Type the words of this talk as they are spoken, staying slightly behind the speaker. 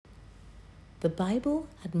The Bible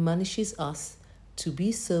admonishes us to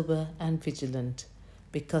be sober and vigilant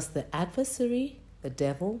because the adversary, the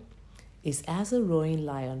devil, is as a roaring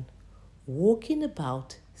lion, walking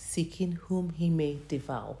about seeking whom he may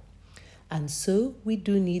devour. And so we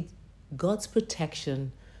do need God's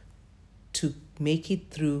protection to make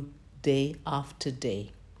it through day after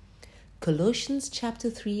day. Colossians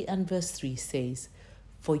chapter 3 and verse 3 says,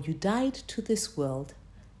 "For you died to this world,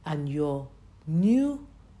 and your new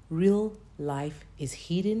real life is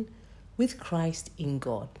hidden with Christ in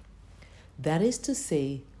God." That is to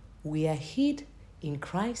say, we are hid in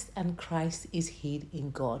Christ and Christ is hid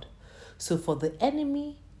in God. So for the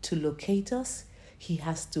enemy to locate us, he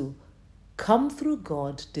has to come through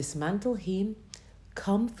God, dismantle him,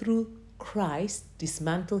 come through Christ,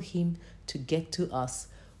 dismantle him to get to us,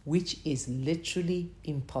 which is literally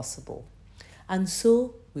impossible. And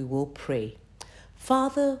so we will pray.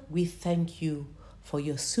 Father, we thank you for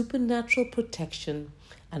your supernatural protection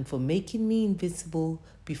and for making me invisible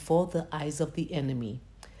before the eyes of the enemy.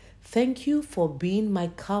 Thank you for being my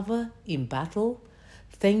cover in battle.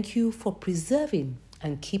 Thank you for preserving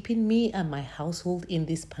and keeping me and my household in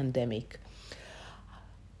this pandemic.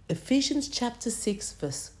 Ephesians chapter 6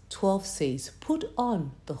 verse 12 says, "Put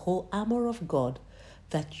on the whole armor of God,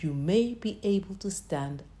 that you may be able to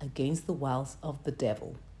stand against the wiles of the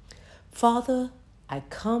devil." Father, I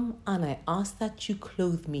come and I ask that you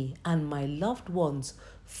clothe me and my loved ones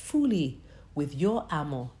fully with your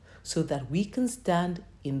armor so that we can stand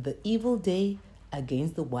in the evil day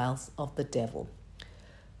against the wiles of the devil.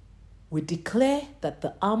 We declare that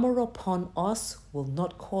the armor upon us will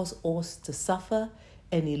not cause us to suffer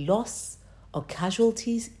any loss or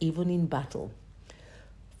casualties even in battle.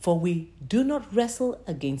 For we do not wrestle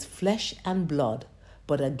against flesh and blood,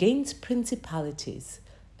 but against principalities,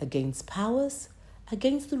 against powers,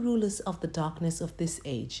 against the rulers of the darkness of this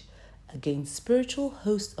age, against spiritual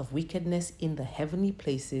hosts of wickedness in the heavenly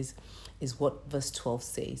places, is what verse 12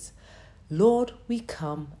 says. Lord, we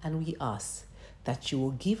come and we ask that you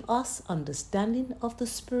will give us understanding of the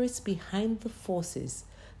spirits behind the forces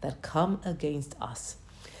that come against us.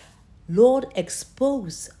 Lord,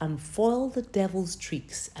 expose and foil the devil's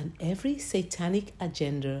tricks and every satanic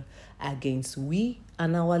agenda against we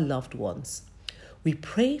and our loved ones. We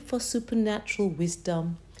pray for supernatural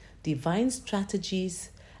wisdom, divine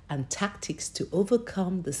strategies, and tactics to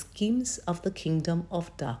overcome the schemes of the kingdom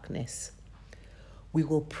of darkness. We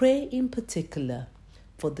will pray in particular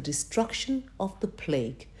for the destruction of the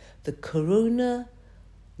plague, the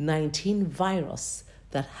Corona-19 virus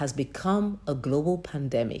that has become a global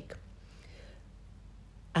pandemic.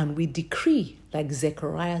 And we decree, like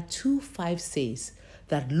Zechariah 2:5 says,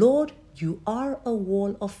 that Lord, you are a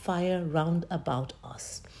wall of fire round about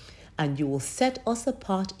us, and you will set us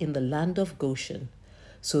apart in the land of Goshen,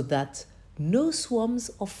 so that no swarms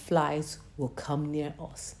of flies will come near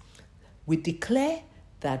us. We declare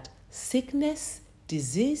that sickness,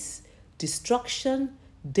 disease, destruction,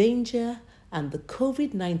 danger, and the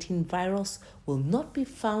COVID-19 virus will not be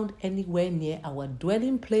found anywhere near our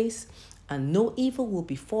dwelling place, and no evil will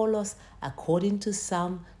befall us, according to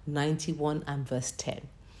Psalm 91 and verse 10.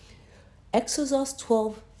 Exodus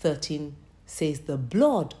 12:13 says, "The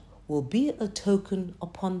blood will be a token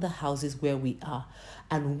upon the houses where we are,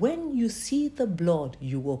 and when you see the blood,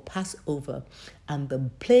 you will pass over, and the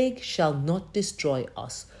plague shall not destroy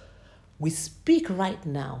us." We speak right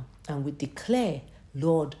now and we declare,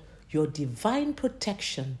 Lord, your divine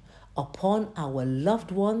protection upon our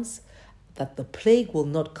loved ones, that the plague will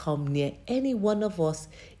not come near any one of us,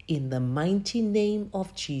 in the mighty name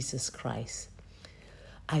of Jesus Christ.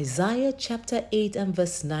 Isaiah chapter 8 and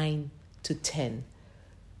verse 9 to 10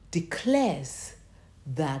 declares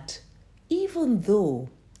that even though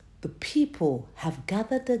the people have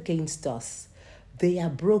gathered against us, they are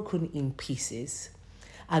broken in pieces.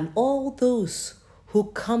 And all those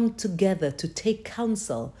who come together to take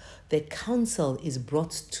counsel, their counsel is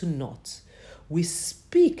brought to naught. We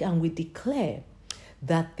speak and we declare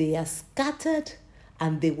that they are scattered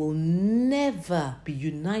and they will never be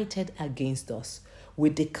united against us. We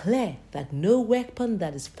declare that no weapon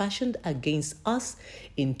that is fashioned against us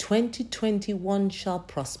in 2021 shall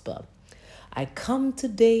prosper. I come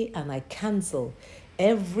today and I cancel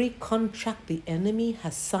every contract the enemy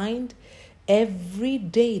has signed, every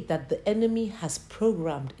day that the enemy has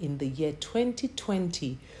programmed in the year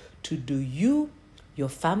 2020 to do you, your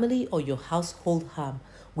family, or your household harm.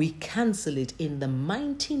 We cancel it in the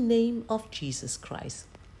mighty name of Jesus Christ.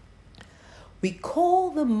 We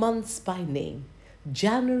call the months by name: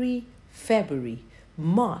 January, February,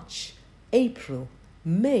 March, April,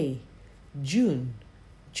 May, June,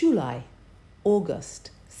 July,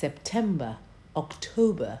 August, September,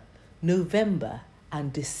 October, November,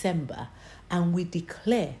 and December, and we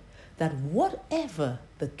declare that whatever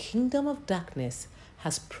the kingdom of darkness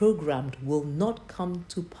has programmed will not come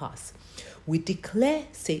to pass. We declare,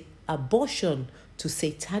 say, abortion to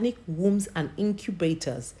satanic wombs and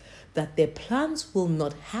incubators, that their plans will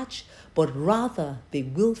not hatch, but rather they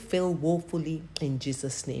will fail woefully in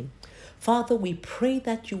Jesus' name. Father, we pray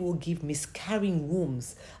that you will give miscarrying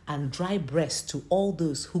wombs and dry breasts to all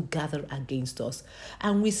those who gather against us.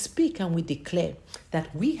 And we speak and we declare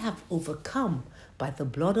that we have overcome by the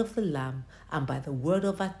blood of the Lamb and by the word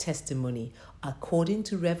of our testimony, according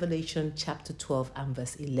to Revelation chapter 12 and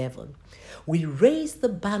verse 11. We raise the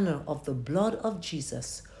banner of the blood of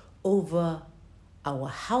Jesus over our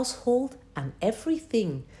household and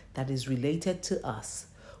everything that is related to us.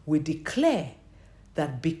 We declare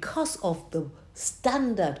that because of the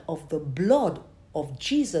standard of the blood of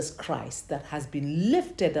Jesus Christ that has been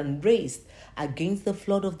lifted and raised against the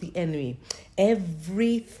flood of the enemy,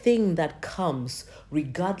 everything that comes,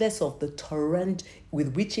 regardless of the torrent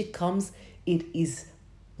with which it comes, it is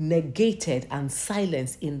negated and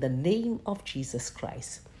silenced in the name of Jesus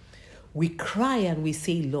Christ. We cry and we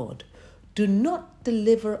say, Lord, do not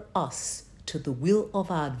deliver us to the will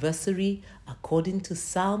of our adversary, according to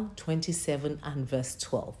Psalm 27 and verse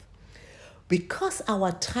 12. Because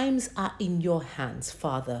our times are in your hands,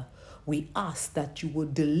 Father, we ask that you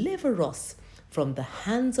will deliver us from the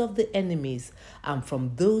hands of the enemies and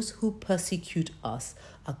from those who persecute us,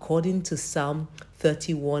 according to Psalm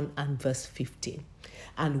 31 and verse 15.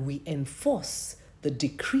 And we enforce the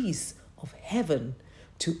decrees of heaven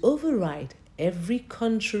to override every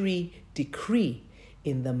contrary decree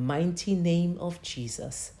in the mighty name of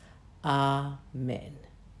Jesus. Amen.